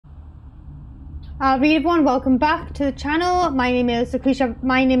Read everyone, welcome back to the channel. My name is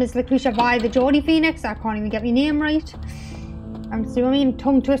Lucretia. By the Geordie Phoenix. I can't even get my name right. I'm assuming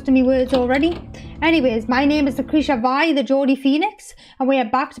tongue twisting me words already. Anyways, my name is Lucretia by the Geordie Phoenix, and we are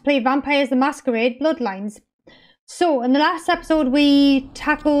back to play Vampires the Masquerade Bloodlines. So, in the last episode, we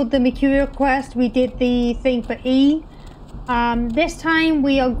tackled the Mercurial quest. We did the thing for E. This time,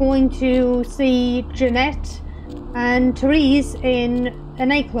 we are going to see Jeanette and Therese in a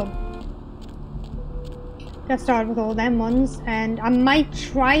nightclub. Let's start with all them ones, and I might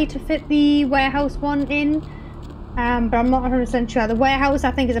try to fit the warehouse one in, but I'm not 100% sure. The warehouse,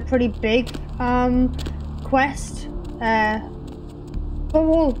 I think, is a pretty big quest, but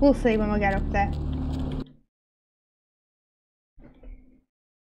we'll see when we get up there.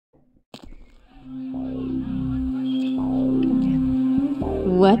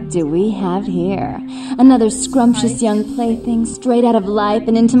 What do we have here? Another scrumptious young plaything straight out of life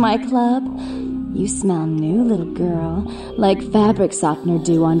and into my club? You smell new, little girl, like fabric softener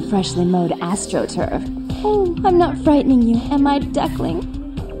dew on freshly mowed astroturf. Oh, I'm not frightening you, am I, duckling?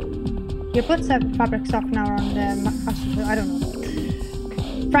 You put some fabric softener on the astroturf, I don't know.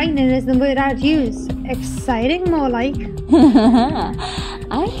 Frightening is the word I'd use. Exciting, more like.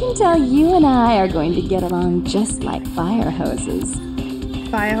 I can tell you and I are going to get along just like fire hoses.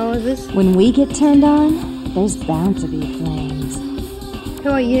 Fire hoses? When we get turned on, there's bound to be flames. Who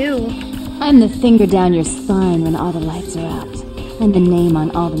are you? I'm the finger down your spine when all the lights are out, and the name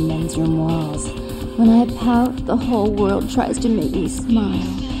on all the men's room walls. When I pout, the whole world tries to make me smile,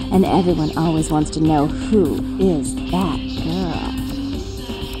 and everyone always wants to know who is that girl.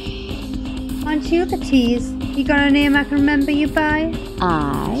 Aren't you the tease? You got a name I can remember you by?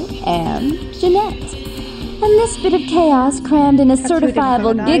 I am Jeanette, and this bit of chaos crammed in a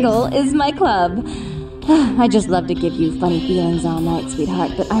certifiable giggle is my club. I just love to give you funny feelings all night,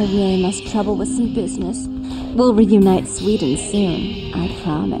 sweetheart, but I really must trouble with some business. We'll reunite sweet and soon, I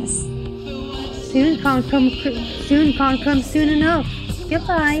promise. Soon can't come soon enough.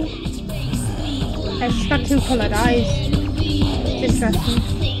 Goodbye. She's got two coloured eyes. It's interesting.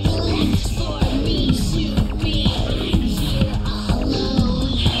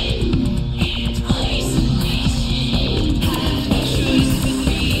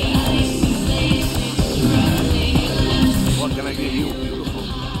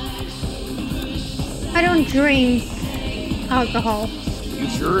 I don't drink alcohol. You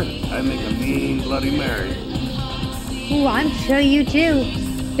sure? I make a mean Bloody Mary. Ooh, I'm sure you do.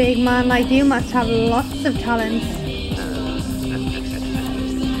 Big man like you must have lots of talents. Yeah,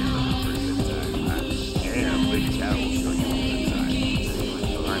 big cat will show you a good time.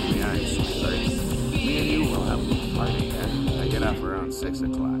 Behind the ice, me and you will have a party. I get off around 6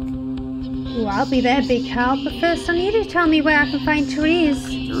 o'clock. Ooh, I'll be there, big cow. But first, I need you to tell me where I can find Therese.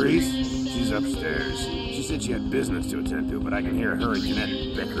 Therese? She's upstairs. She said she had business to attend to, but I can hear her and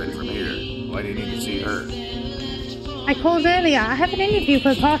Jeanette bickering from here. Why do you need to see her? I called earlier. I have an interview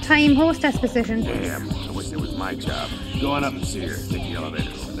for a part-time hostess position. Damn, I wish it was my job. Go on up and see her. Take the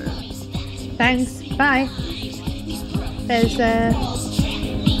elevator over there. Thanks. Bye. There's,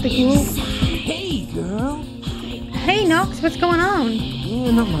 the ghoul. Hey, girl. Hey, Nox. What's going on?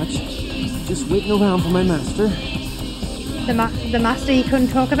 Yeah, not much. Just waiting around for my master. The master you couldn't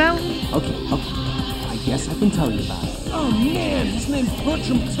talk about? Okay. I guess I can tell you about it. Oh man, his name's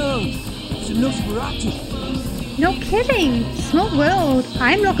Bertram Tongue. He's a nosferatau. No kidding. Small world.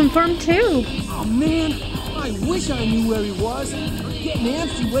 I'm looking for him too. Oh man, I wish I knew where he was. I'm getting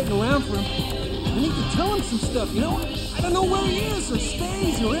antsy waiting around for him. I need to tell him some stuff, you know? I don't know where he is or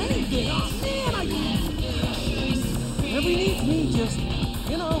stays or anything. Oh man, whenever he needs me, just,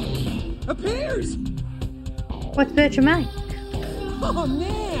 you know, appears. What's Bertram like? Oh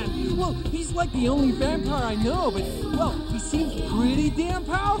man! Well, he's like the only vampire I know, but, well, he seems pretty damn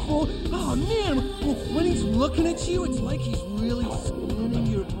powerful. Oh man, well, when he's looking at you, it's like he's really spinning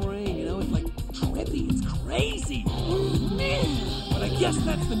your brain, you know? It's like trippy, it's crazy. Man! But I guess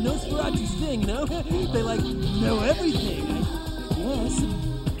that's the Nosferatu's thing, you know? They, like, know everything, I guess.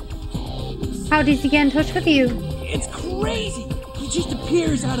 How does he get in touch with you? It's crazy! He just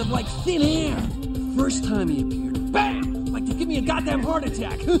appears out of, like, thin air. First time he appeared, bam! Like to give me a goddamn heart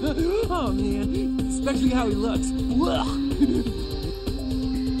attack. Oh man, especially how he looks.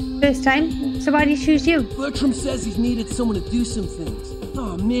 First time? So why did he choose you? Bertram says he's needed someone to do some things.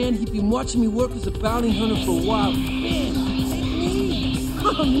 Oh man, he'd been watching me work as a bounty hunter for a while. Man, take me.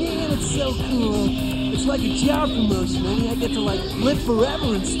 Oh man, it's so cool. It's like a job promotion, only I get to like live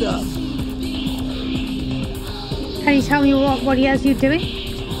forever and stuff. Can you tell me what he has you doing?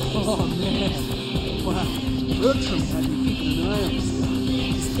 Oh man. Wow, Bertram had me keeping an eye on this guy.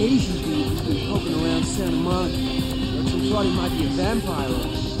 This Asian dude He's been poking around Santa Monica. Bertram thought he might be a vampire or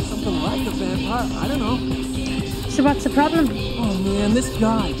something like a vampire. I don't know. So what's the problem? Oh man, this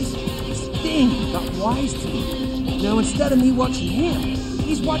guy, this thing got wise to me. Now instead of me watching him,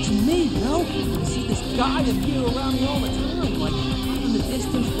 he's watching me, you know? I see this guy appear around me all the time, like in the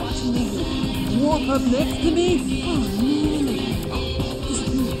distance watching me walk up next to me. Oh man,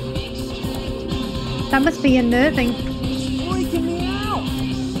 disappear. That must be unnerving. It's freaking me out. I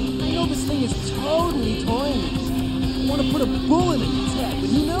know this thing is totally toying me. I want to put a bullet in its head, but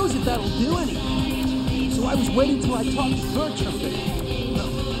who knows if that'll do anything. So I was waiting till I talked to Bertram, but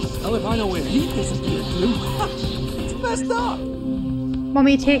well, if I know where he disappeared to, it's messed up. Want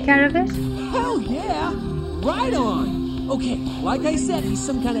me to take care of it? Hell yeah! Right on! Okay, like I said, he's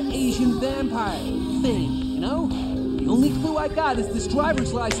some kind of Asian vampire thing, you know? The only clue I got is this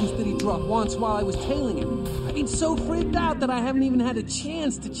driver's license that he dropped once while I was tailing him. I've been so freaked out that I haven't even had a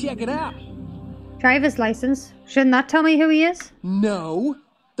chance to check it out. Driver's license? Shouldn't that tell me who he is? No!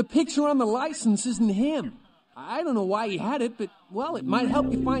 The picture on the license isn't him. I don't know why he had it, but, well, it might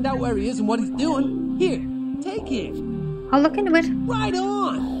help you find out where he is and what he's doing. Here, take it. I'll look into it. Right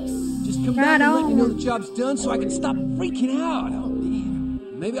on! Just come back and let me know the job's done so I can stop freaking out. Oh,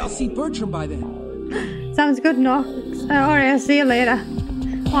 man. Maybe I'll see Bertram by then. Sounds good, no? Alright, I'll see you later.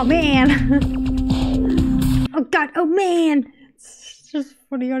 Oh, man. Oh, God. Oh, man. It's just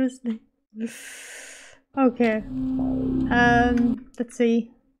funny, honestly. Okay. Let's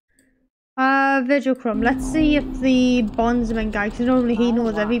see. Vigil Crumb. Let's see if the bondsman guy, because normally he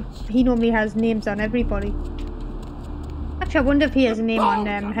normally has names on everybody. Actually, I wonder if he has a name on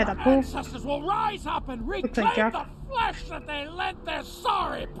Heather Poe. Ancestors will rise up and reclaim the flesh that they lent their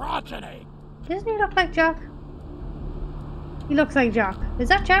sorry progeny. Doesn't he look like Jack? He looks like Jack. Is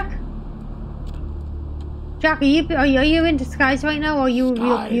that Jack? Jack, are you in disguise right now, or are you a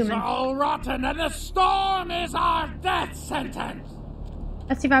real human? Skies are all rotten, and the storm is our death sentence.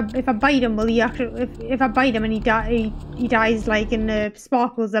 Let's see if I bite him. Will he actually? If I bite him and he dies like in the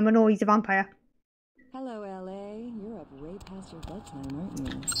sparkles, then we know he's a vampire. Hello, LA. You're up way past your bedtime, aren't you?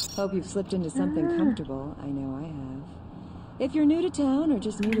 Hope you've slipped into something comfortable. I know I have. If you're new to town or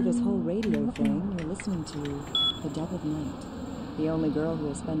just new to this whole radio thing, you're listening to The Dead of Night. The only girl who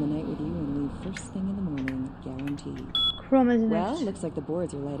will spend the night with you and leave first thing in the morning, guaranteed. Well, looks like the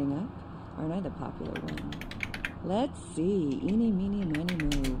boards are lighting up. Aren't I the popular one? Let's see. Eeny, meeny, miny, mo.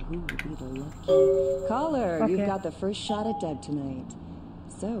 Who will be the lucky caller? Okay. You've got the first shot at Deb tonight.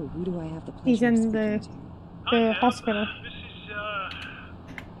 So, who do I have the pleasure He's in of the hospital. This is,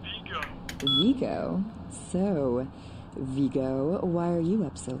 Vigo. Vigo? So, Vigo, why are you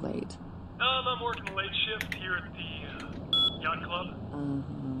up so late? I'm working a late shift here at the, yacht club.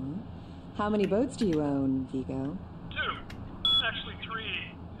 Uh-huh. How many boats do you own, Vigo? 2. Actually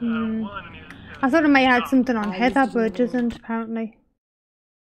 3. One is... I thought it might have had something on Heather, but it doesn't, apparently.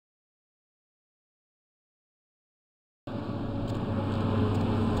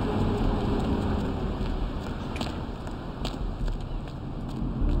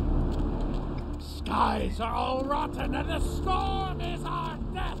 Skies are all rotten, and the storm is our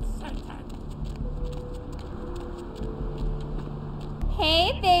death sentence.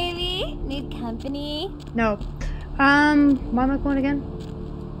 Hey, baby. Need company? No. Where am I going again?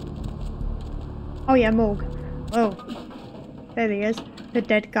 Oh yeah, Morgue. Oh. There he is. The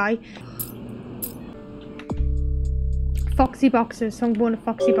dead guy. Foxy Boxers. So I'm going to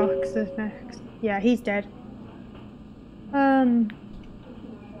Foxy Boxers next. Yeah, he's dead. Can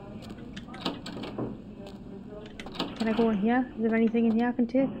I go in here? Is there anything in here I can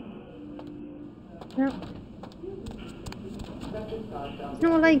take? No.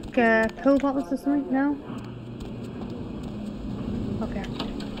 No, like pill bottles or something? No? Okay.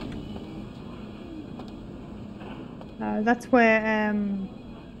 That's where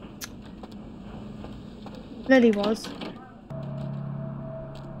Lily was.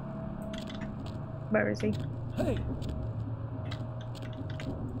 Where is he? Hey!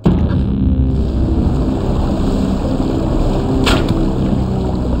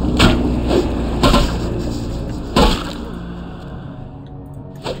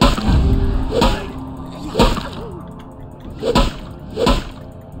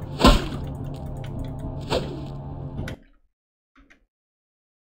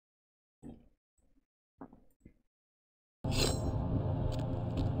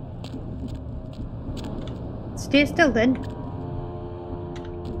 Stay still then.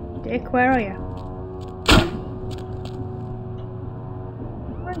 Dick, where are you?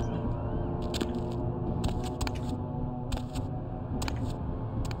 Where is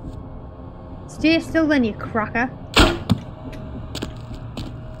he? Stay still then, you cracker.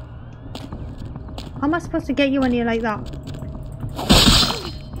 How am I supposed to get you when you're like that?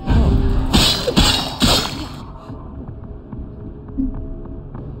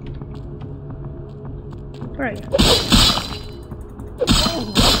 Where are you?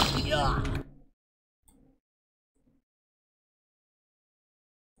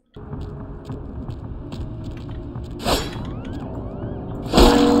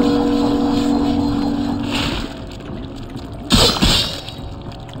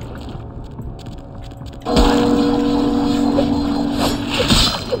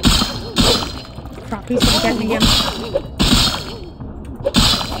 Crap, he's gonna get me again.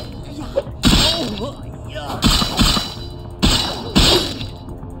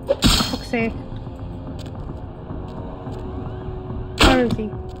 Fuck's sake. Where is he?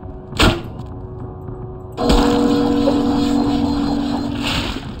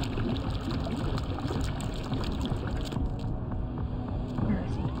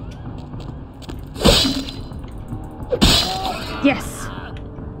 Yes!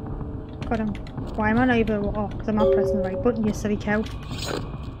 Got him. Why am I not able to walk? Oh, because I'm not pressing the right button, you silly cow. I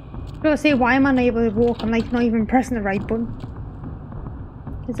was gonna say, why am I not able to walk? I'm like not even pressing the right button.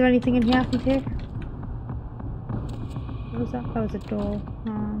 Is there anything in here I can take? What was that? That was a door.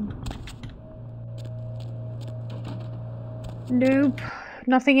 Nope.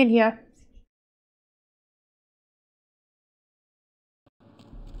 Nothing in here.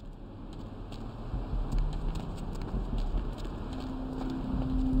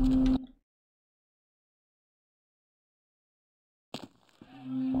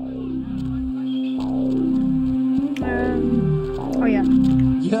 Oh yeah.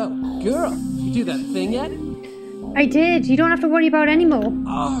 Yo, girl, you do that thing yet? I did. You don't have to worry about it anymore.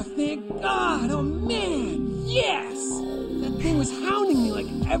 Oh, thank God! Oh man, yes! That thing was hounding me like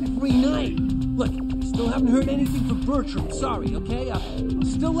every night. Look, still haven't heard anything from Bertram. Sorry, okay? I'll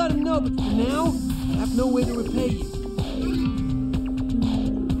still let him know, but for now, I have no way to repay you.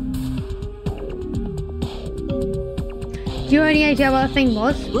 Do you have any idea what the thing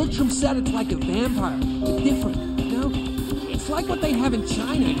was? Bertram said it's like a vampire, but different, you know? It's like what they have in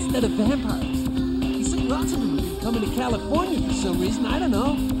China instead of vampires. He said lots of them have been coming to California for some reason, I don't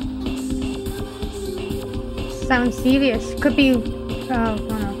know. Sounds serious. Could be. Oh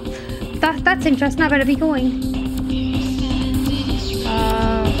no. That's interesting. I better be going.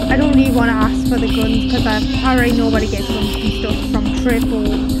 I don't really want to ask for the guns because I already know where to get guns and stuff from Trip or.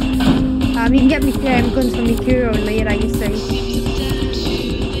 You can get me guns from Mikuro later, you see.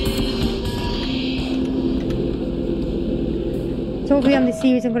 So hopefully on this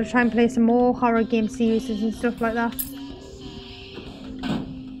series I'm going to try and play some more horror game series and stuff like that.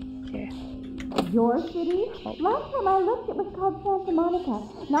 Your city? Last time I looked, it was called Santa Monica,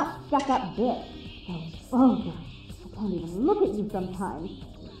 not stuck-up bitch. So vulgar. I can't even look at you sometimes.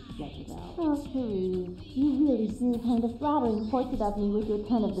 Jezebel. Oh, Therese, you really do paint a flattering portrait of me with your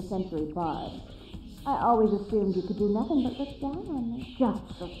turn-of-the-century barb. I always assumed you could do nothing but look down on me.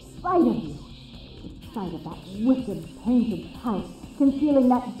 Just the sight of you. The sight of that wicked, painted house, concealing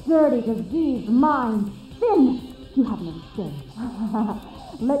that dirty, diseased mind. Sin! You have no sin.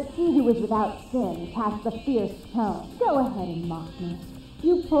 Let's see who is without sin, cast the fierce tone. Go ahead and mock me.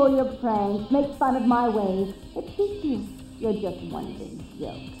 You pull your pranks, make fun of my ways. It suits you. You're just one big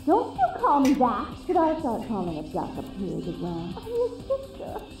joke. Don't you call me that. Should I start calling a duck a pig again? I'm your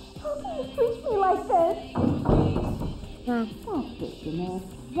sister. How can you treat me like this? That's it, Tremere.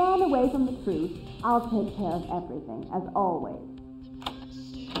 Run away from the truth. I'll take care of everything, as always.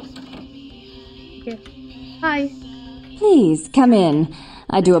 Okay. Hi. Please, come in.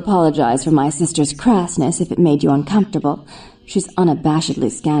 I do apologize for my sister's crassness if it made you uncomfortable. She's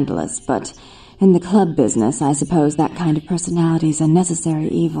unabashedly scandalous, but in the club business, I suppose that kind of personality is a necessary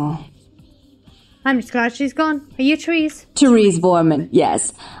evil. I'm just glad she's gone. Are you Therese? Therese Vorman,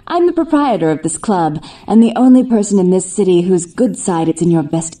 yes. I'm the proprietor of this club, and the only person in this city whose good side it's in your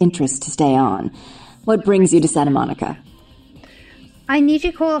best interest to stay on. What brings you to Santa Monica? I need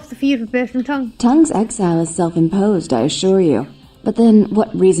you to call off the feud with Bertram Tongue. Tongue's exile is self-imposed, I assure you. But then,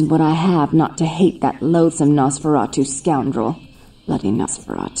 what reason would I have not to hate that loathsome Nosferatu scoundrel? Bloody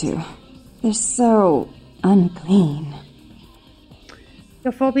Nosferatu. They're so unclean.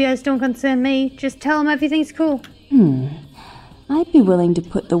 Your phobias don't concern me. Just tell them everything's cool. I'd be willing to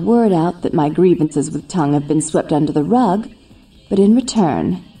put the word out that my grievances with Tongue have been swept under the rug, but in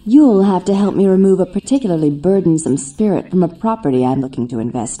return, you'll have to help me remove a particularly burdensome spirit from a property I'm looking to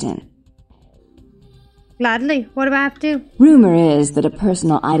invest in. Gladly. What do I have to do? Rumor is that a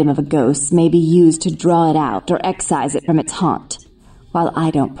personal item of a ghost may be used to draw it out or excise it from its haunt. While I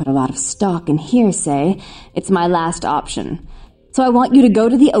don't put a lot of stock in hearsay, it's my last option. So I want you to go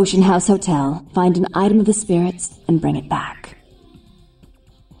to the Ocean House Hotel, find an item of the spirits, and bring it back.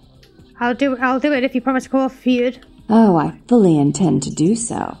 I'll do it if you promise to call off feud. Oh, I fully intend to do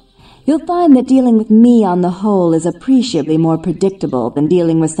so. You'll find that dealing with me on the whole is appreciably more predictable than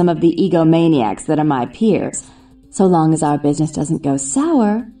dealing with some of the egomaniacs that are my peers. So long as our business doesn't go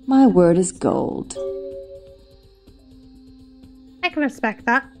sour, my word is gold. I can respect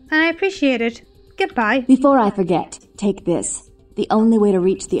that, and I appreciate it. Goodbye. Before I forget, take this. The only way to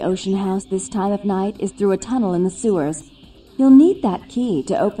reach the Ocean House this time of night is through a tunnel in the sewers. You'll need that key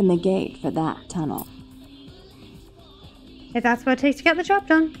to open the gate for that tunnel. If that's what it takes to get the job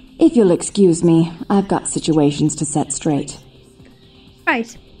done. If you'll excuse me, I've got situations to set straight.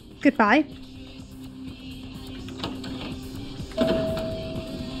 Right. Goodbye.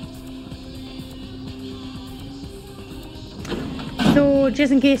 So,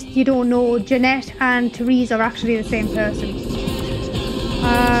 just in case you don't know, Jeanette and Therese are actually the same person.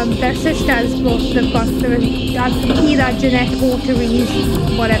 They're sisters, but they've got either Jeanette or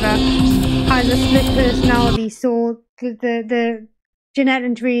Therese, whatever, has a split personality. So the Jeanette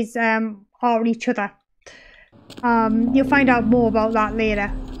and Therese are each other. You'll find out more about that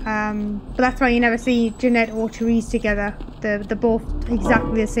later. But that's why you never see Jeanette or Therese together. They're both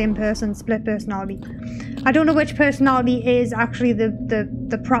exactly the same person, split personality. I don't know which personality is actually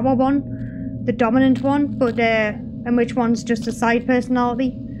the proper one, the dominant one, but and which one's just a side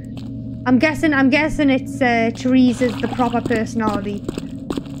personality. I'm guessing it's Therese is the proper personality,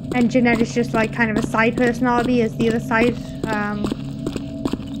 and Jeanette is just like kind of a side personality as the other side.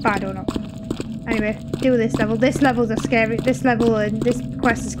 But I don't know. Anyway, do this level. This level's scary. This level and this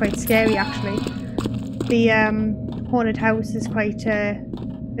quest is quite scary actually. The haunted house is quite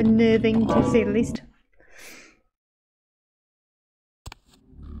unnerving to say the least.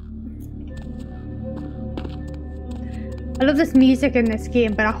 I love this music in this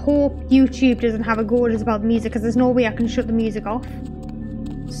game, but I hope YouTube doesn't have a go at us about the music, because there's no way I can shut the music off.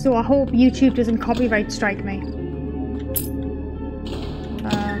 So I hope YouTube doesn't copyright strike me.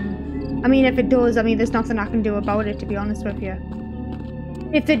 I mean, if it does, I mean, there's nothing I can do about it, to be honest with you.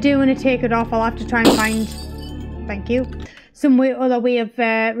 If they do and take it off, I'll have to try and find, thank you, some other way of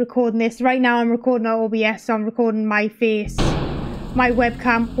recording this. Right now I'm recording on OBS, so I'm recording my face, my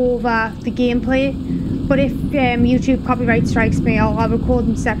webcam over the gameplay. But if YouTube copyright strikes me, I'll record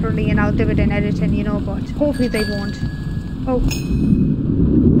them separately and I'll do it in editing, you know, but hopefully they won't. Oh,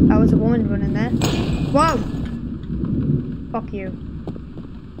 that was a woman running there. Whoa! Fuck you.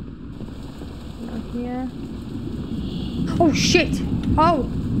 Not here. Oh shit! Oh!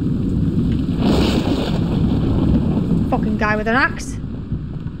 Fucking guy with an axe.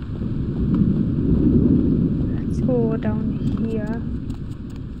 Let's go down here.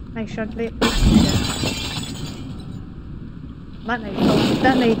 Nice shot, late.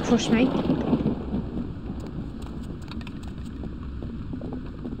 That may crush me.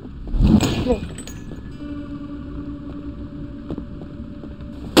 Whoa.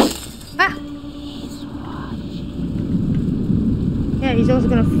 Ah! Yeah, he's also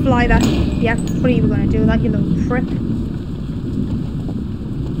gonna fly that. Yeah, what are you gonna do? That, you little prick.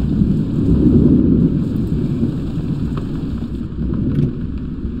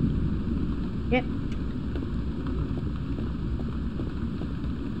 Yep.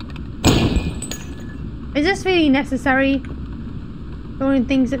 Is this really necessary? Throwing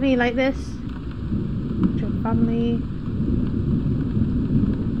things at me like this? Family.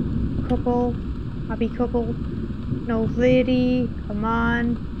 Couple. Happy couple. An old lady. A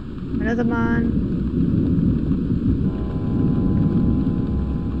man. Another man.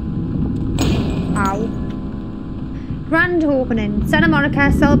 Ow. Grand opening. Santa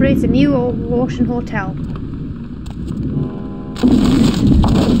Monica celebrates a new ocean hotel.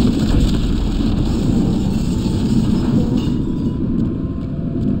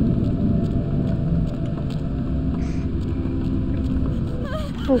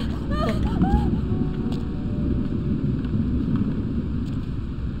 Oh.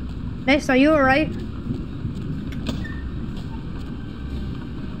 Ness, are you alright?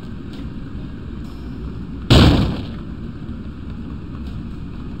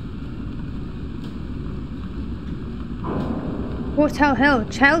 Hotel Hill.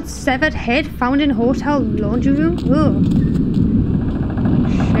 Child's severed head found in hotel laundry room. Ugh.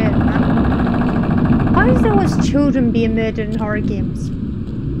 Shit, man. Why is there always children being murdered in horror games?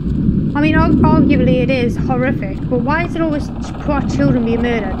 I mean, arguably it is horrific, but why is it always poor children being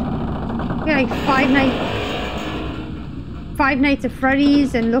murdered? Yeah, like Five Nights at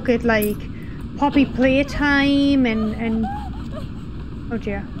Freddy's, and look at like Poppy Playtime and oh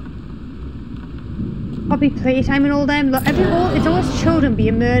dear. Poppy playtime and all them. Look, it's always children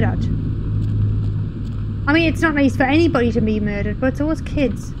being murdered. I mean, it's not nice for anybody to be murdered, but it's always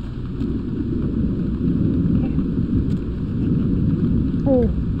kids. Oh,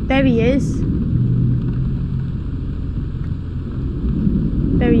 there he is.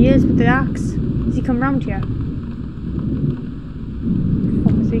 There he is with the axe. Has he come round here?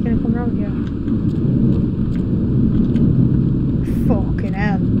 Fuck, is he gonna come round here? Fucking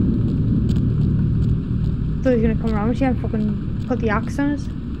hell. I thought he was gonna come round here and fucking put the axe on us.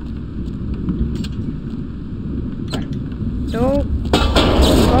 No.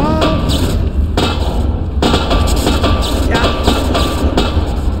 Oh. Yeah.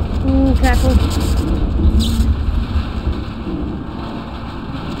 Ooh, careful.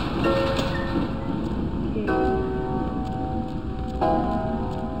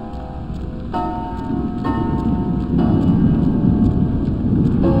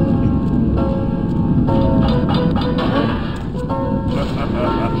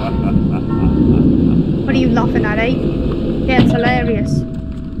 What are you laughing at, eh? Yeah, it's hilarious.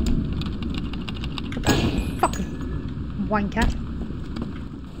 What the fucking wanker.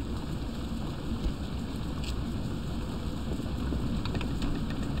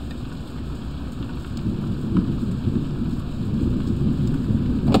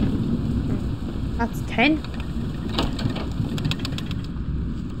 That's 10.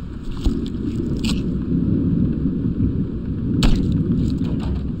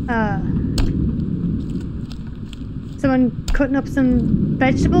 Someone cutting up some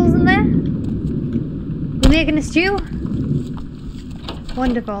vegetables in there? We're making a stew?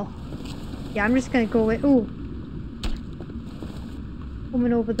 Wonderful. Yeah, I'm just gonna go with... Ooh.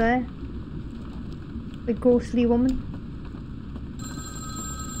 Woman over there. The ghostly woman.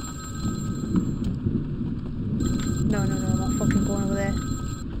 No, I'm not fucking going over there.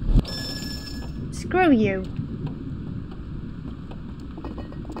 Screw you.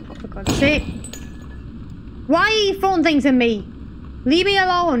 For God's sake. Why are you throwing things at me? Leave me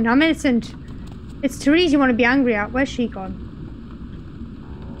alone. I'm innocent. It's Therese you want to be angry at. Where's she gone?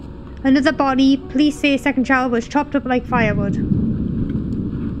 Another body. Police say second child was chopped up like firewood.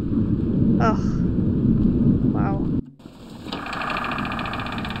 Ugh. Wow.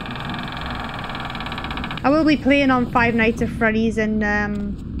 I will be playing on Five Nights at Freddy's and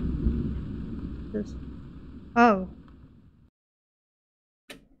oh.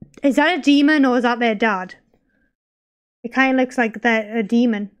 Is that a demon or is that their dad? It kind of looks like they're a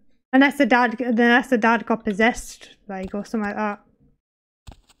demon. Unless the dad got possessed, like, or something like that.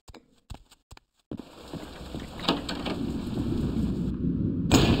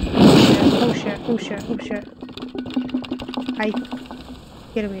 Oh shit, oh shit, oh shit. Hey.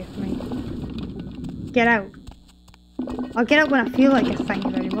 Get away from me. Get out. I'll get out when I feel like it, thank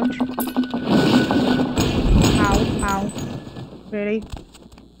you very much. Ow, ow. Really?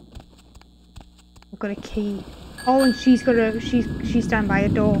 I've got a key. Oh, and she's stand by a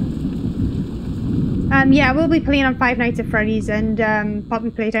door. Yeah, we'll be playing on Five Nights at Freddy's and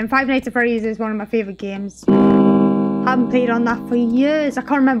Poppy Playtime. Five Nights at Freddy's is one of my favourite games. Haven't played on that for years. I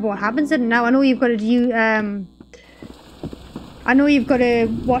can't remember what happens in it now. I know you've got to do I know you've got to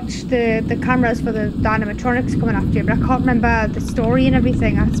watch the cameras for the animatronics coming after you, but I can't remember the story and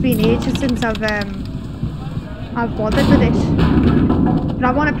everything. It's been ages since I've bothered with it. But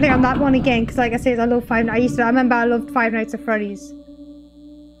I want to play on that one again because, like I said, I love I remember I loved Five Nights at Freddy's.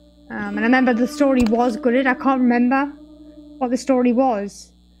 And I remember the story was good. I can't remember what the story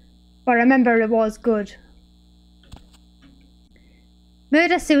was, but I remember it was good.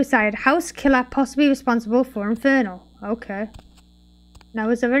 Murder, suicide, house killer possibly responsible for Inferno. Okay. Now,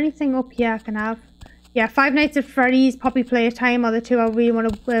 is there anything up here I can have? Yeah, Five Nights at Freddy's, Poppy Playtime are the two I really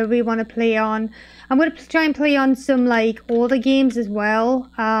want to play on. I'm going to try and play on some, like, older games as well.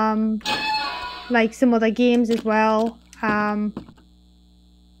 Like, some other games as well. I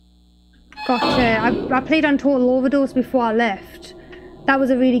played on Total Overdose before I left. That was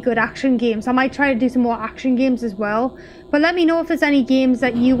a really good action game, so I might try to do some more action games as well. But let me know if there's any games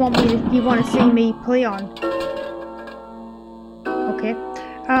that you want to see me play on. Okay.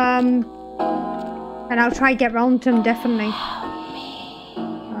 And I'll try to get round to them, definitely.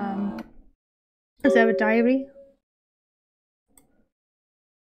 Is there a diary?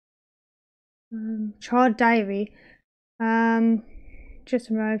 Charred diary.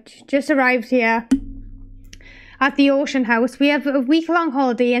 Just arrived here at the Ocean House. We have a week-long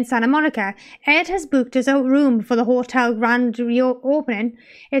holiday in Santa Monica. Ed has booked us a room for the hotel grand reopening.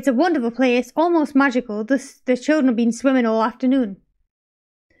 It's a wonderful place, almost magical. The children have been swimming all afternoon.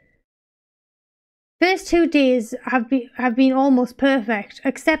 First 2 days have been almost perfect,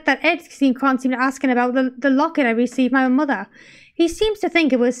 except that Ed can't seem to asking about the locket I received my mother. He seems to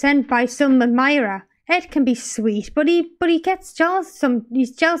think it was sent by some admirer. Ed can be sweet, but he gets jealous.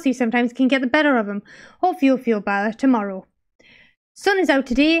 His jealousy sometimes can get the better of him. Hope you'll feel better tomorrow. Sun is out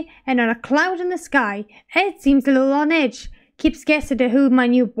today, and not a cloud in the sky. Ed seems a little on edge. Keeps guessing to who my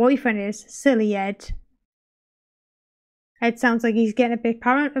new boyfriend is. Silly Ed. Ed sounds like he's getting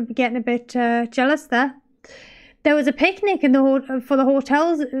a bit jealous there. There was a picnic in for the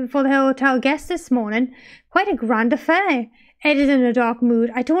hotel guests this morning. Quite a grand affair. Ed is in a dark mood.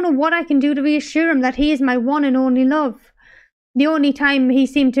 I don't know what I can do to reassure him that he is my one and only love. The only time he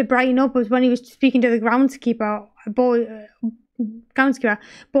seemed to brighten up was when he was speaking to the groundskeeper,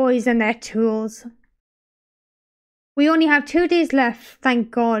 boys and their tools. We only have 2 days left, thank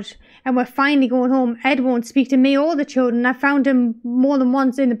God, and we're finally going home. Ed won't speak to me or the children. I found him more than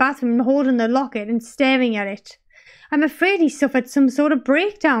once in the bathroom holding the locket and staring at it. I'm afraid he suffered some sort of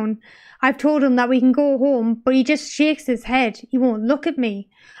breakdown. I've told him that we can go home, but he just shakes his head. He won't look at me.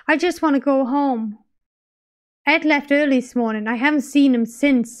 I just want to go home. Ed left early this morning. I haven't seen him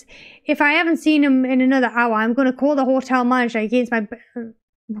since. If I haven't seen him in another hour, I'm going to call the hotel manager against my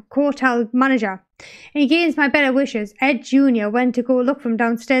better wishes. Ed Jr. went to go look for him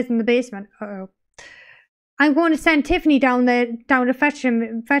downstairs in the basement. I'm going to send Tiffany down to fetch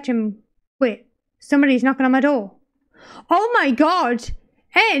him. Wait, somebody's knocking on my door. Oh my God!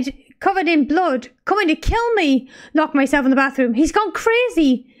 Ed, covered in blood, coming to kill me. Lock myself in the bathroom. He's gone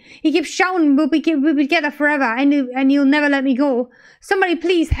crazy. He keeps shouting we'll be together forever and he'll never let me go. Somebody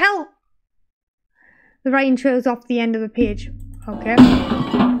please help. The writing trails off the end of the page. Okay.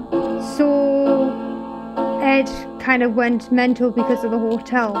 So Ed kind of went mental because of the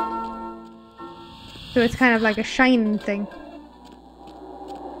hotel. So it's kind of like a shining thing.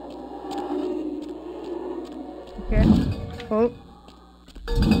 Okay. Oh.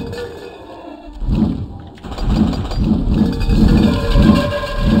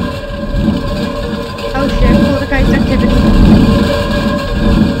 Oh shit, poltergeist activity.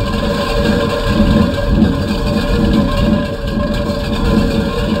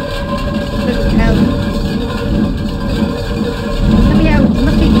 Bloody hell. Get me out. You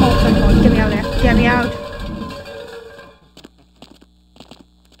must be poltergeist. Get me out there. Get me out.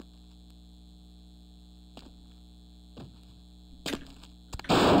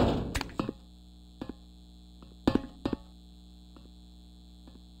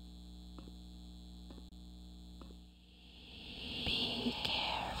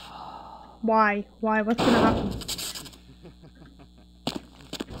 Why? Why? What's gonna happen?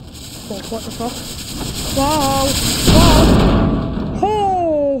 Oh, what the fuck? Whoa!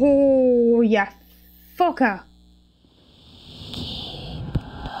 Whoa! Oh, yeah. Fucker.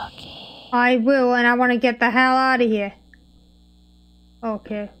 I will, and I want to get the hell out of here.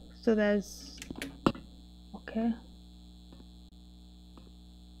 Okay, so there's... Okay.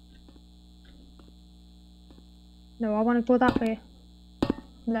 No, I want to go that way.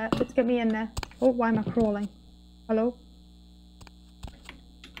 Let's get me in there. Oh, why am I crawling? Hello?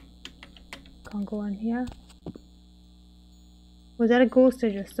 Can't go in here. Was that a ghost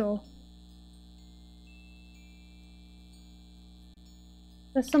I just saw?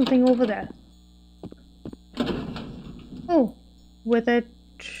 There's something over there. Oh, with a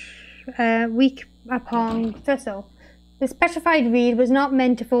weak upon thistle. This petrified reed was not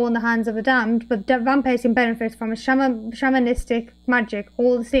meant to fall in the hands of the damned, but vampires can benefit from a shamanistic magic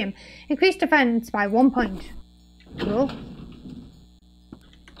all the same. Increased defense by 1 point. Cool.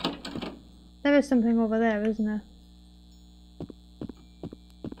 There is something over there, isn't there?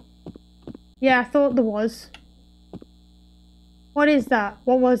 Yeah, I thought there was. What is that?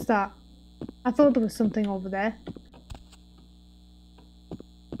 What was that? I thought there was something over there.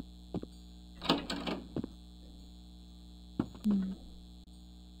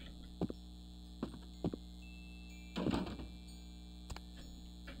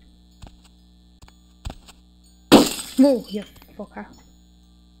 Whoa, you fucker.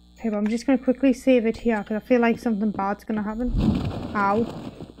 Okay, but I'm just going to quickly save it here because I feel like something bad's going to happen. Ow.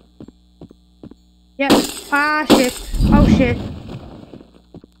 Yep. Ah, shit. Oh, shit.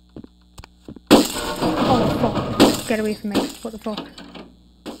 Oh, fuck. Get away from me. What the fuck?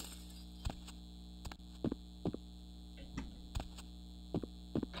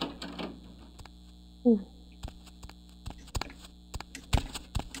 Ooh.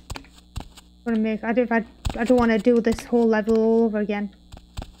 I'm gonna make... I don't want to do this whole level all over again.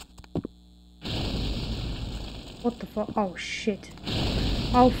 What the fuck? Oh shit.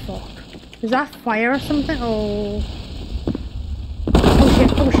 Oh fuck. Is that fire or something? Oh. Oh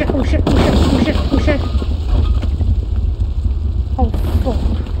shit, oh shit, oh shit, oh shit, oh shit, oh shit. shit. Oh, fuck.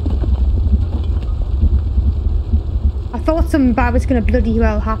 I thought something bad was going to bloody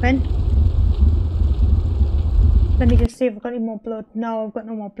well happen. Let me just see if I've got any more blood. No, I've got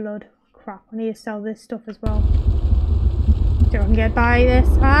no more blood. Crap, I need to sell this stuff as well. So I can get by this.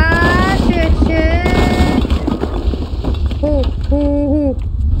 Ah, shit, shit. Oh, oh, oh.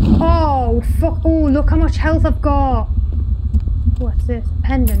 Oh, fuck. Oh, look how much health I've got. What's this? A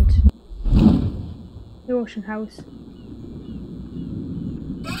pendant. The ocean house.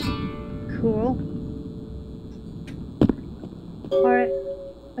 Cool. Alright.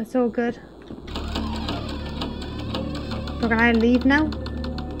 That's all good. So can I leave now?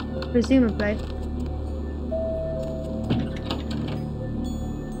 Presumably.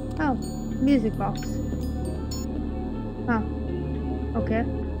 Oh, music box. Oh, okay.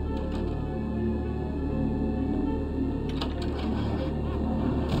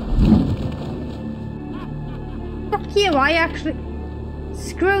 Fuck you, I actually...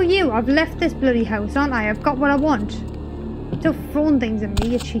 Screw you, I've left this bloody house, aren't I? I've got what I want. Still throwing things at me,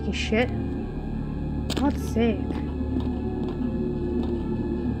 you cheeky shit. God's sake.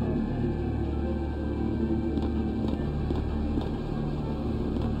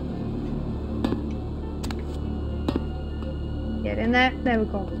 Get in there. There we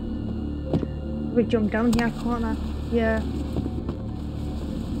go. We jump down here, can't I? Yeah.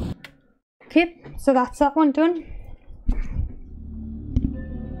 Okay, so that's that one done.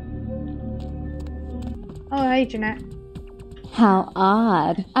 Oh, hey, Jeanette. How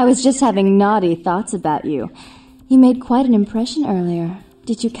odd. I was just having naughty thoughts about you. You made quite an impression earlier.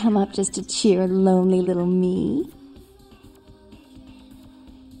 Did you come up just to cheer lonely little me?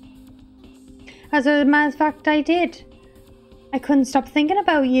 As a matter of fact, I did. I couldn't stop thinking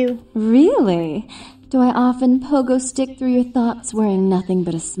about you. Really? Do I often pogo stick through your thoughts wearing nothing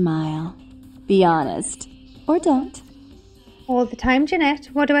but a smile? Be honest. Or don't. All the time, Jeanette.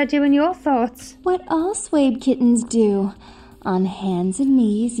 What do I do in your thoughts? What all swayed kittens do. On hands and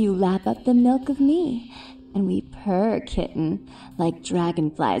knees, you lap up the milk of me. And we purr, kitten, like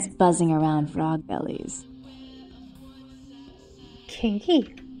dragonflies buzzing around frog bellies.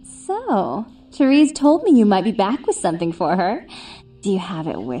 Kinky. So, Therese told me you might be back with something for her. Do you have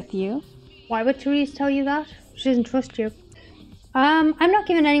it with you? Why would Therese tell you that? She doesn't trust you. I'm not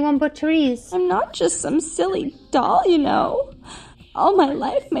giving anyone but Therese. I'm not just some silly doll, you know. All my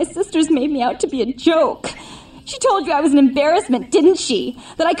life, my sisters made me out to be a joke. She told you I was an embarrassment, didn't she?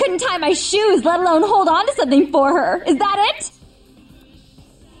 That I couldn't tie my shoes, let alone hold on to something for her. Is that it?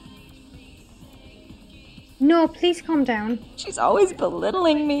 No, please calm down. She's always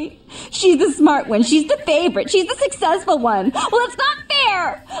belittling me. She's the smart one. She's the favorite. She's the successful one. Well, it's not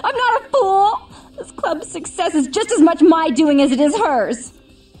fair. I'm not a fool. This club's success is just as much my doing as it is hers.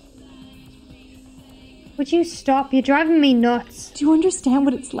 Would you stop? You're driving me nuts. Do you understand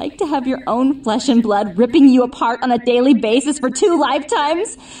what it's like to have your own flesh and blood ripping you apart on a daily basis for 2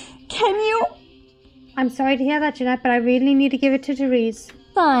 lifetimes? Can you? I'm sorry to hear that, Jeanette, but I really need to give it to Therese.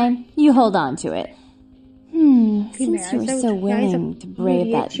 Fine. You hold on to it. Since you were so willing to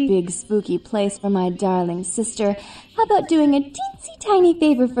brave that big spooky place for my darling sister, how about doing a teensy tiny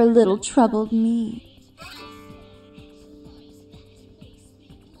favor for little troubled me?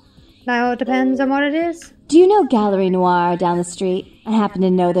 That all depends on what it is. Do you know Gallery Noir down the street? I happen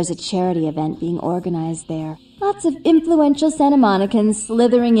to know there's a charity event being organized there. Lots of influential Santa Monicans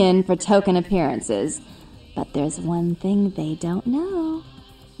slithering in for token appearances. But there's one thing they don't know.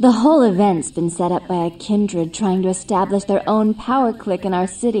 The whole event's been set up by a kindred trying to establish their own power clique in our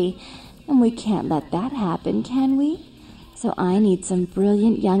city, and we can't let that happen, can we? So I need some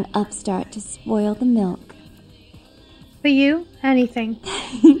brilliant young upstart to spoil the milk. For you, anything.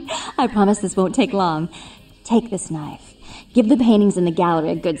 I promise this won't take long. Take this knife. Give the paintings in the gallery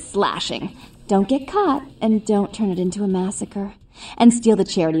a good slashing. Don't get caught, and don't turn it into a massacre. And steal the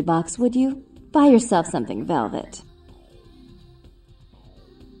charity box, would you? Buy yourself something velvet.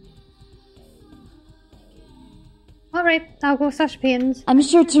 Alright, I'll go slash pins. I'm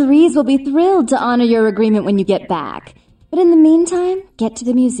sure Therese will be thrilled to honor your agreement when you get back. But in the meantime, get to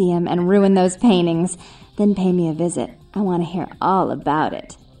the museum and ruin those paintings. Then pay me a visit. I want to hear all about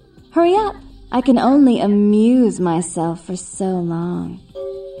it. Hurry up. I can only amuse myself for so long.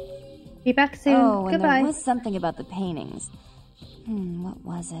 Be back soon. Oh, and Goodbye. there was something about the paintings. What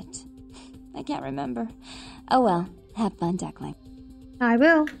was it? I can't remember. Oh well, have fun, duckling. I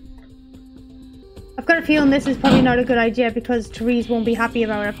will. I've got a feeling this is probably not a good idea because Therese won't be happy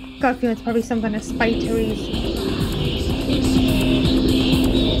about it. I've got a feeling it's probably something to spite Therese.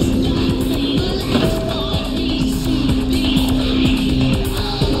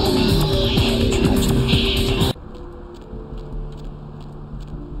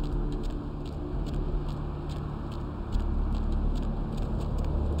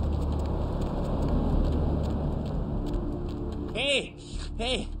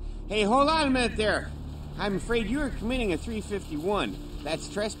 Hey, hold on a minute there. I'm afraid you are committing a 351. That's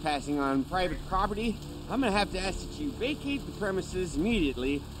trespassing on private property. I'm gonna have to ask that you vacate the premises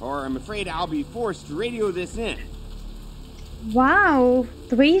immediately, or I'm afraid I'll be forced to radio this in. Wow,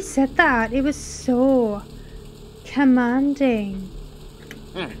 the way you said that, it was so commanding.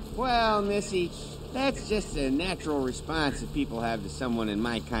 Well, Missy, that's just a natural response that people have to someone in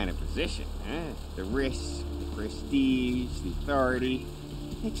my kind of position. The risk, the prestige, the authority.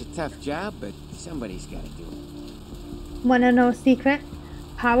 It's a tough job, but somebody's got to do it. Wanna know a secret?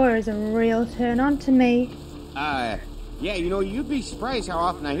 Power is a real turn on to me. Yeah, you know, you'd be surprised how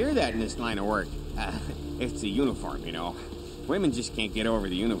often I hear that in this line of work. It's a uniform, you know. Women just can't get over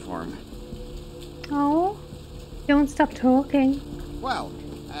the uniform. Oh, don't stop talking. Well,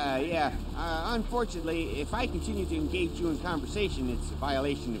 yeah. Unfortunately, if I continue to engage you in conversation, it's a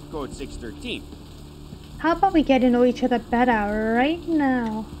violation of Code 613. How about we get to know each other better right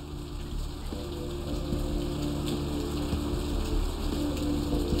now?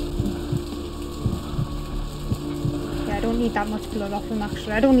 Yeah, I don't need that much blood off him,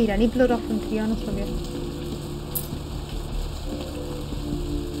 actually. I don't need any blood off him, to be honest with you.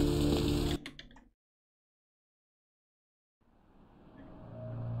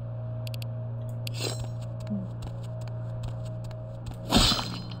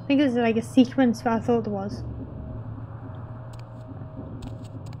 I think it was like a sequence, but I thought there was.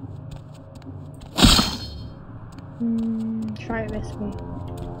 Try it this way.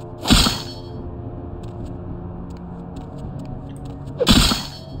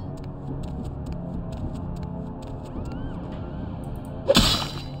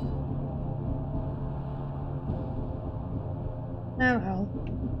 Oh hell.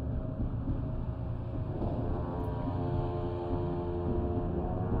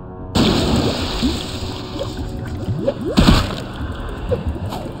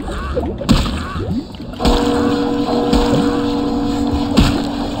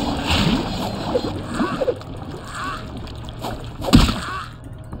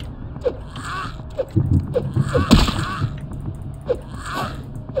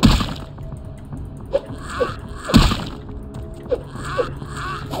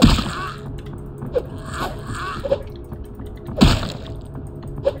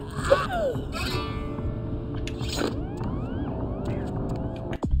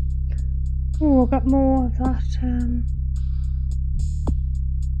 Oh, I've got more of that.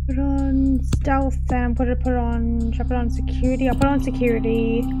 Put on stealth then, should I put on security? I'll put on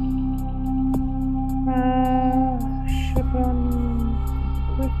security. Should I put on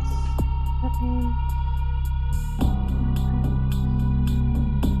wits? That one.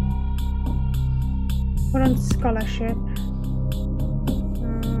 Put on scholarship.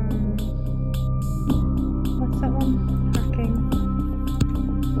 What's that one? Hacking.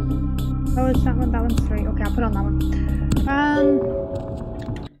 Oh, is that one? That one's 3. Okay, I'll put on that one.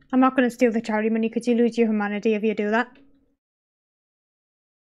 I'm not going to steal the charity money because you lose your humanity if you do that.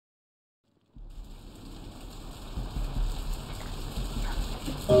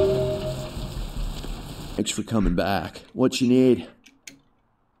 Thanks for coming back. What you need?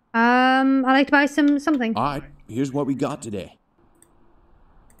 I'd like to buy something. Alright, here's what we got today.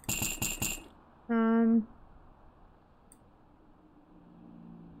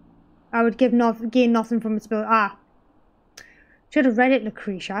 I would gain nothing from its ability. Should have read it,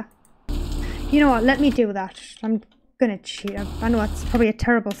 Lucretia. You know what? Let me do that. I'm gonna cheat. I know it's probably a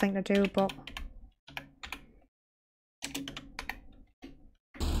terrible thing to do, but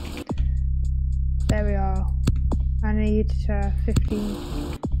there we are. I need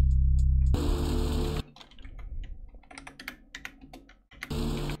 15.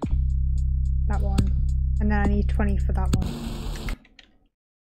 That one, and then I need 20 for that one.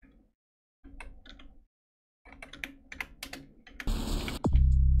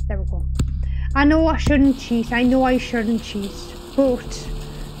 There we go. I know I shouldn't cheat. I know I shouldn't cheat, but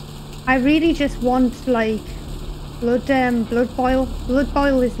I really just want like blood boil. Blood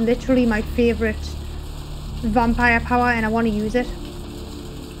boil is literally my favorite vampire power, and I want to use it.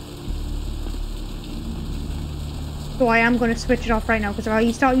 So I am going to switch it off right now, because if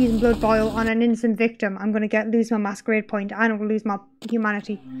I start using blood boil on an innocent victim, I'm going to lose my masquerade point and I'll lose my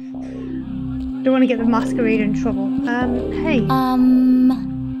humanity. Don't want to get the masquerade in trouble. Hey.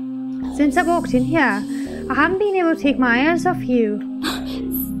 Since I walked in here, I haven't been able to take my eyes off you.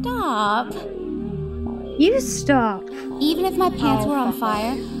 Stop. You stop. Even if my pants were on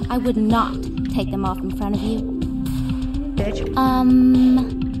fire, I would not take them off in front of you. Bitch.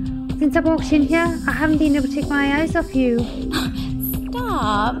 Since I walked in here, I haven't been able to take my eyes off you.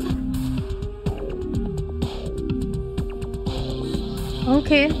 Stop.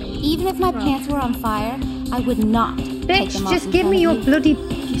 Okay. Even if my pants were on fire, I would not take Bitch, them off just in give front me of your you. bloody...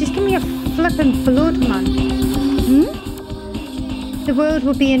 Just give me your flippin' blood, man. The world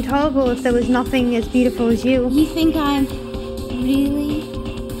would be intolerable if there was nothing as beautiful as you. You think I'm... really?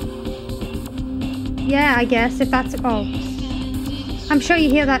 Yeah, I guess, if that's... Oh. I'm sure you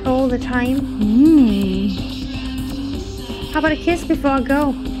hear that all the time. How about a kiss before I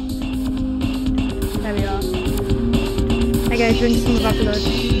go? There we are. I gotta drink some of our blood.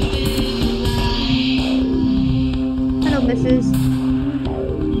 Hello, missus.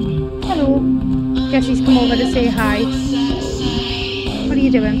 Hello. Jesse's come over to say hi. What are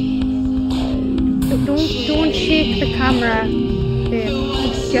you doing? Don't shake the camera,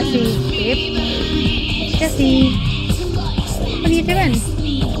 babe. Jesse, babe. Jesse. What are you doing?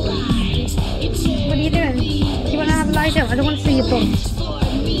 What are you doing? Do you want to have a lie down? I don't want to see your bum.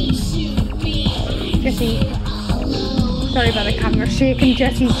 Jesse. Sorry about the camera shaking.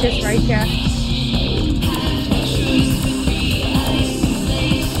 Jesse's just right here.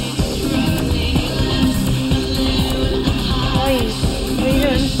 Hi. What are you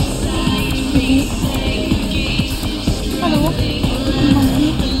doing? Hello. Monkey.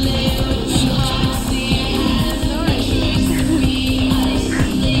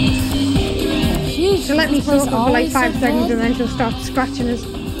 She'll let me talk for like 5 seconds and then she'll start scratching us.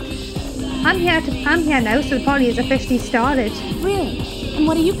 I'm here now, so the party is officially started. Really? And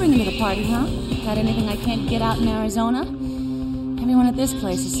what are you bringing to the party, huh? Got anything I can't get out in Arizona? Everyone at this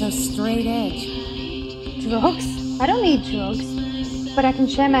place is so straight edge. Drugs? I don't need drugs. But I can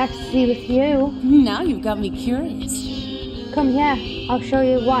share my ecstasy with you. Now you've got me curious. Come here. I'll show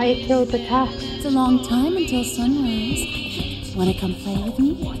you why it killed the cat. It's a long time until sunrise. Wanna come play with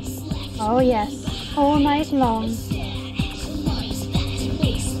me? Oh yes. All night long.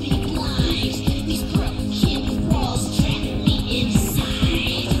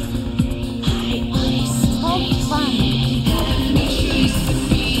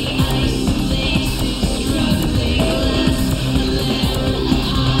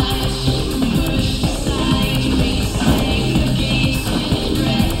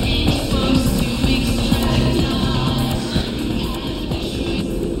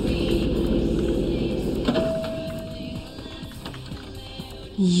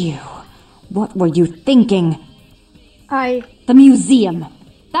 You. What were you thinking? The museum.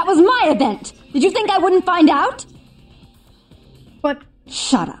 That was my event. Did you think I wouldn't find out? But...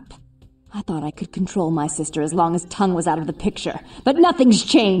 Shut up. I thought I could control my sister as long as Tongue was out of the picture. But nothing's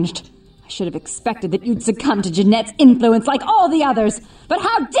changed. I should have expected that you'd succumb to Jeanette's influence like all the others. But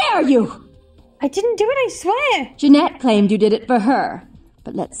how dare you! I didn't do it, I swear. Jeanette claimed you did it for her.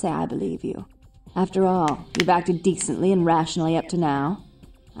 But let's say I believe you. After all, you've acted decently and rationally up to now.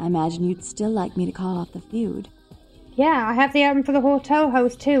 I imagine you'd still like me to call off the feud. Yeah, I have the item for the hotel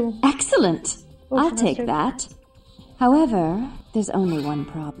house too. Excellent! I'll take that. However, there's only one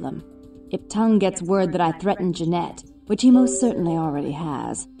problem. If Tongue gets word that I threatened Jeanette, which he most certainly already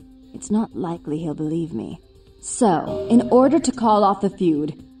has, it's not likely he'll believe me. So, in order to call off the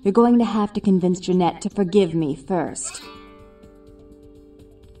feud, you're going to have to convince Jeanette to forgive me first.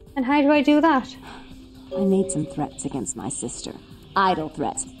 And how do I do that? I made some threats against my sister. Idle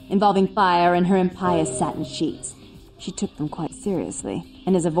threats, involving fire and her impious satin sheets. She took them quite seriously,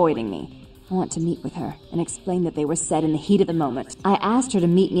 and is avoiding me. I want to meet with her, and explain that they were said in the heat of the moment. I asked her to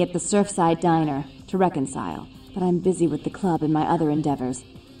meet me at the Surfside Diner, to reconcile, but I'm busy with the club and my other endeavors.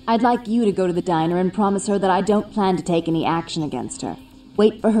 I'd like you to go to the diner and promise her that I don't plan to take any action against her.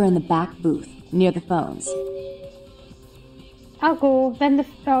 Wait for her in the back booth, near the phones. I'll go, then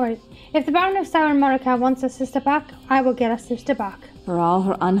alright. If the Baron of Sour and Morica wants her sister back, I will get her sister back. For all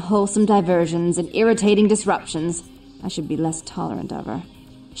her unwholesome diversions and irritating disruptions, I should be less tolerant of her.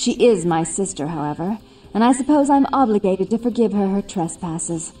 She is my sister, however, and I suppose I'm obligated to forgive her her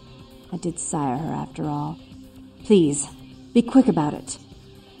trespasses. I did sire her, after all. Please, be quick about it.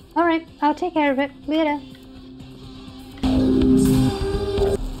 Alright, I'll take care of it. Later.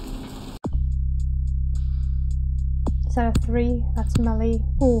 Is that a 3? That's melee.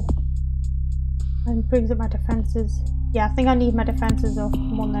 Oh. And brings up my defenses. Yeah, I think I need my defenses up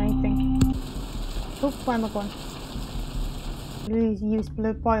more than anything. Oh, where am I going? Really use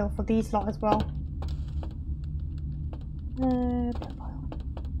blood boil for these lot as well. Blood boil.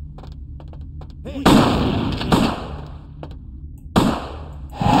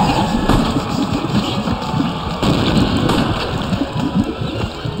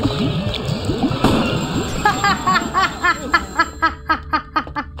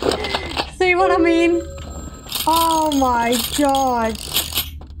 See what I mean? Oh my god.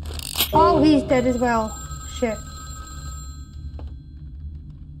 Oh, he's dead as well. Shit.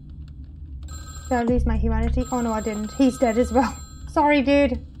 Did I lose my humanity? Oh no, I didn't. He's dead as well. Sorry,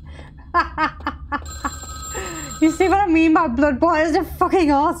 dude. You see what I mean by blood boils a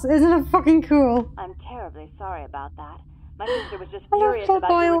fucking ass? Isn't it fucking cool? I'm terribly sorry about that. My sister was just furious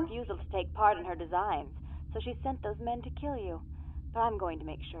about your refusal to take part in her designs, so she sent those men to kill you. But I'm going to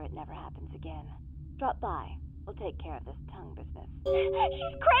make sure it never happens again. Drop by. We'll take care of this tongue business. She's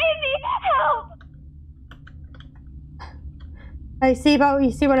crazy! Help! You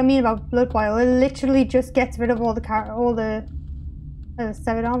see what I mean about blood boil? It literally just gets rid of all the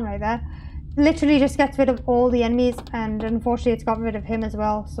severed arm right there. Literally just gets rid of all the enemies, and unfortunately it's got rid of him as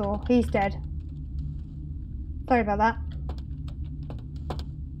well, so he's dead. Sorry about that.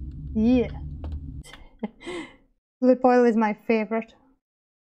 Yeah. Blood boil is my favourite.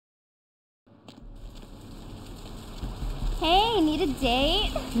 Hey, need a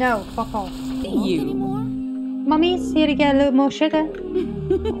date? No, fuck off. You. Mummy's here to get a little more sugar.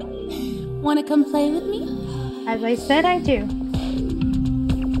 Wanna come play with me? As I said, I do.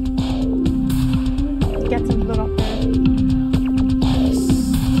 Get some blood off there.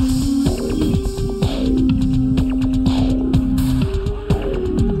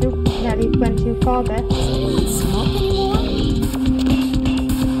 Oop, nearly went too far there. Smoke anymore?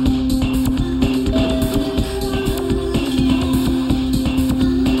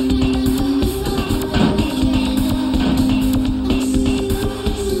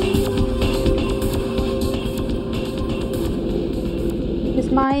 Is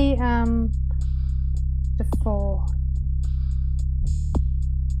my the 4.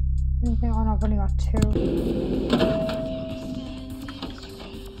 Anything? Oh no, I've only got 2.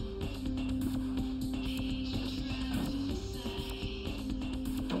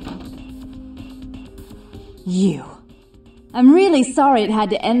 You. I'm really sorry it had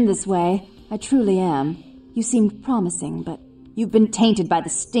to end this way. I truly am. You seemed promising, but you've been tainted by the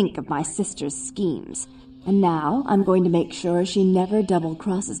stink of my sister's schemes. And now I'm going to make sure she never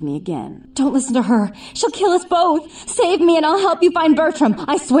double-crosses me again. Don't listen to her. She'll kill us both. Save me and I'll help you find Bertram.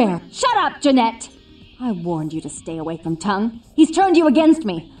 I swear. Shut up, Jeanette. I warned you to stay away from Tongue. He's turned you against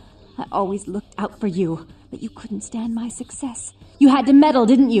me. I always looked out for you, but you couldn't stand my success. You had to meddle,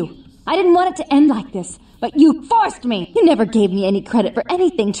 didn't you? I didn't want it to end like this, but you forced me. You never gave me any credit for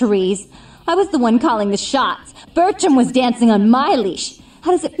anything, Therese. I was the one calling the shots. Bertram was dancing on my leash. How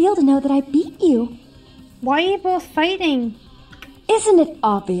does it feel to know that I beat you? Why are you both fighting? Isn't it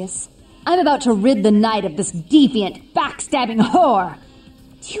obvious? I'm about to rid the night of this deviant, backstabbing whore.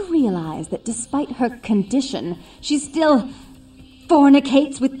 Do you realize that despite her condition, she still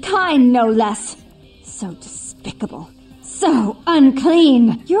fornicates with kind, no less? So despicable. So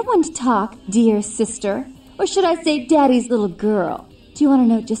unclean. You're one to talk, dear sister. Or should I say daddy's little girl? Do you want to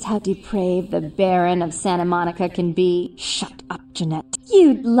know just how depraved the Baron of Santa Monica can be? Shut up, Jeanette.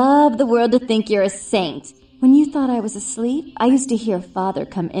 You'd love the world to think you're a saint. When you thought I was asleep, I used to hear Father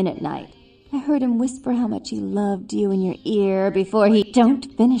come in at night. I heard him whisper how much he loved you in your ear before he...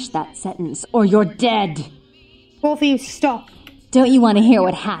 Don't finish that sentence, or you're dead. Both of you stop. Don't you want to hear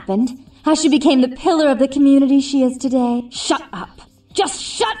what happened? How she became the pillar of the community she is today? Shut up. Just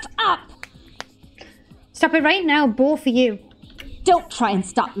shut up! Stop it right now, both of you. Don't try and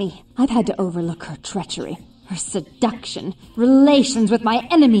stop me. I've had to overlook her treachery, her seduction, relations with my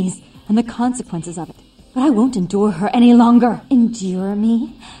enemies, and the consequences of it. But I won't endure her any longer. Endure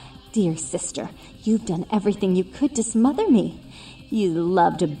me? Dear sister, you've done everything you could to smother me. You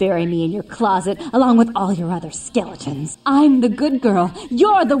love to bury me in your closet, along with all your other skeletons. I'm the good girl.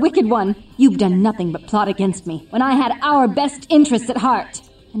 You're the wicked one. You've done nothing but plot against me, when I had our best interests at heart.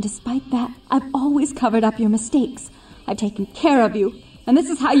 And despite that, I've always covered up your mistakes. I've taken care of you, and this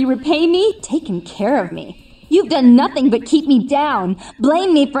is how you repay me? Taken care of me. You've done nothing but keep me down,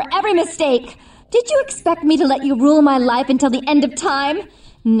 blame me for every mistake. Did you expect me to let you rule my life until the end of time?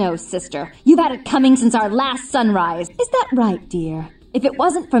 No, sister. You've had it coming since our last sunrise. Is that right, dear? If it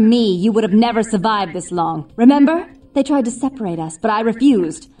wasn't for me, you would have never survived this long. Remember? They tried to separate us, but I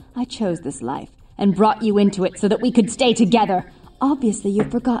refused. I chose this life, and brought you into it so that we could stay together. Obviously,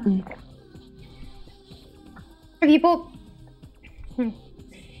 you've forgotten. If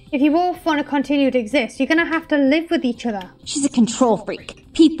you both want to continue to exist, you're going to have to live with each other. She's a control freak.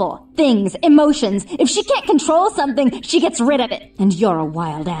 People, things, emotions. If she can't control something, she gets rid of it. And you're a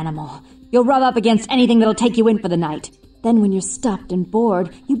wild animal. You'll rub up against anything that'll take you in for the night. Then when you're stuffed and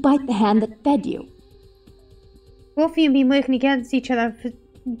bored, you bite the hand that fed you. Both of you have been working against each other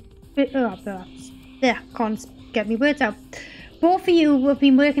can't get me words out. Both of you have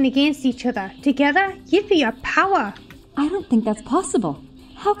been working against each other. Together, you'd be a power. I don't think that's possible.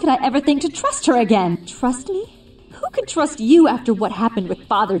 How could I ever think to trust her again? Trust me? Who could trust you after what happened with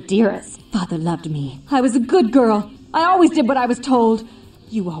Father Dearest? Father loved me. I was a good girl. I always did what I was told.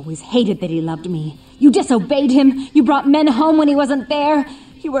 You always hated that he loved me. You disobeyed him. You brought men home when he wasn't there.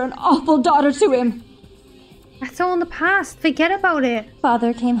 You were an awful daughter to him. That's all in the past. Forget about it.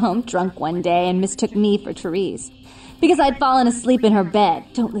 Father came home drunk one day and mistook me for Therese. Because I'd fallen asleep in her bed.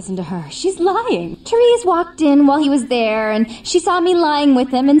 Don't listen to her. She's lying. Therese walked in while he was there, and she saw me lying with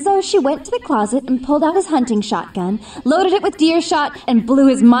him, and so she went to the closet and pulled out his hunting shotgun, loaded it with deer shot, and blew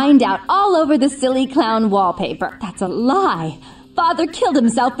his mind out all over the silly clown wallpaper. That's a lie. Father killed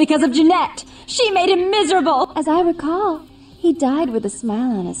himself because of Jeanette. She made him miserable. As I recall, he died with a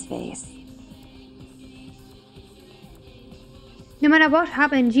smile on his face. No matter what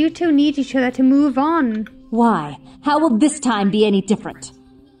happened, you two need each other to move on. Why? How will this time be any different?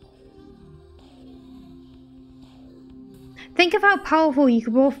 Think of how powerful you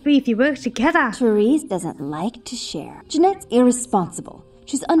could both be if you worked together. Therese doesn't like to share. Jeanette's irresponsible.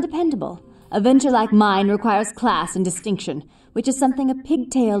 She's undependable. A venture like mine requires class and distinction, which is something a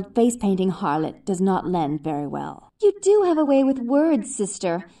pig-tailed, face-painting harlot does not lend very well. You do have a way with words,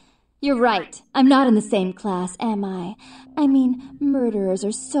 sister. You're right. I'm not in the same class, am I? I mean, murderers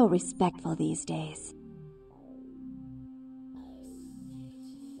are so respectful these days.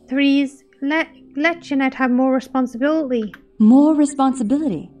 Therese, let Jeanette have more responsibility. More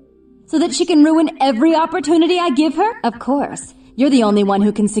responsibility? So that she can ruin every opportunity I give her? Of course. You're the only one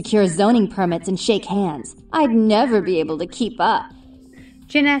who can secure zoning permits and shake hands. I'd never be able to keep up.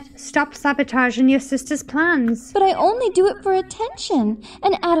 Jeanette, stop sabotaging your sister's plans. But I only do it for attention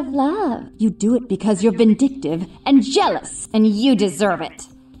and out of love. You do it because you're vindictive and jealous, and you deserve it.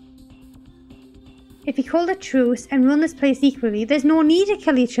 If you call a truce and run this place equally, there's no need to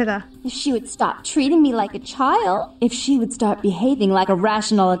kill each other. If she would stop treating me like a child. If she would start behaving like a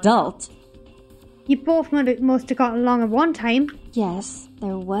rational adult. You both must have got along at one time. Yes,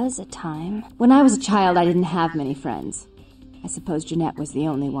 there was a time. When I was a child, I didn't have many friends. I suppose Jeanette was the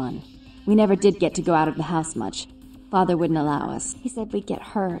only one. We never did get to go out of the house much. Father wouldn't allow us. He said we'd get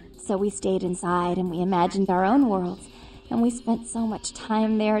hurt, so we stayed inside and we imagined our own worlds. And we spent so much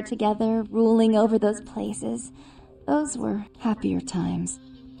time there together, ruling over those places. Those were happier times,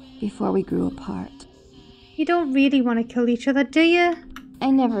 before we grew apart. You don't really want to kill each other, do you? I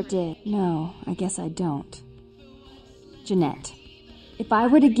never did. No, I guess I don't. Jeanette, if I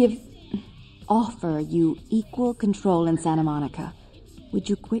were to offer you equal control in Santa Monica, would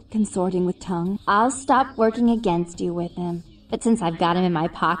you quit consorting with Tongue? I'll stop working against you with him. But since I've got him in my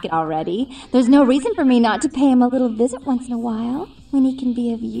pocket already, there's no reason for me not to pay him a little visit once in a while, when he can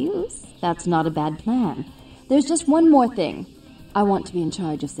be of use. That's not a bad plan. There's just one more thing. I want to be in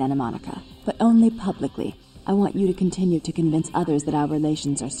charge of Santa Monica, but only publicly. I want you to continue to convince others that our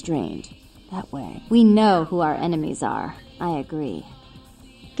relations are strained. That way, we know who our enemies are. I agree.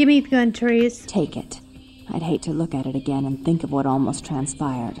 Give me the gun, Therese. Take it. I'd hate to look at it again and think of what almost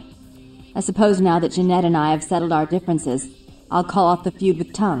transpired. I suppose now that Jeanette and I have settled our differences, I'll call off the feud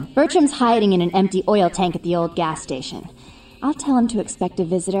with Tongue. Bertram's hiding in an empty oil tank at the old gas station. I'll tell him to expect a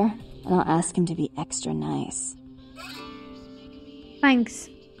visitor, and I'll ask him to be extra nice. Thanks.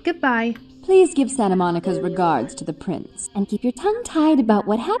 Goodbye. Please give Santa Monica's regards to the prince, and keep your tongue tied about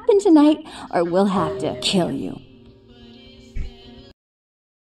what happened tonight, or we'll have to kill you.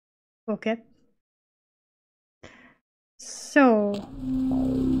 Okay. So,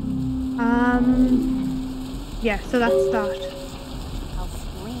 yeah, so that's that. I'll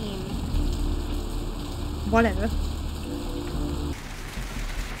scream. Whatever.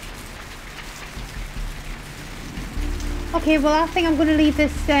 Okay, well I think I'm going to leave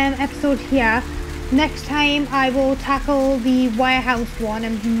this episode here. Next time I will tackle the warehouse one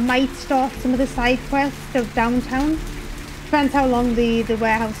and might start some of the side quests of downtown. Depends how long the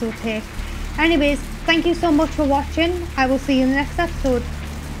warehouse will take. Anyways, thank you so much for watching. I will see you in the next episode.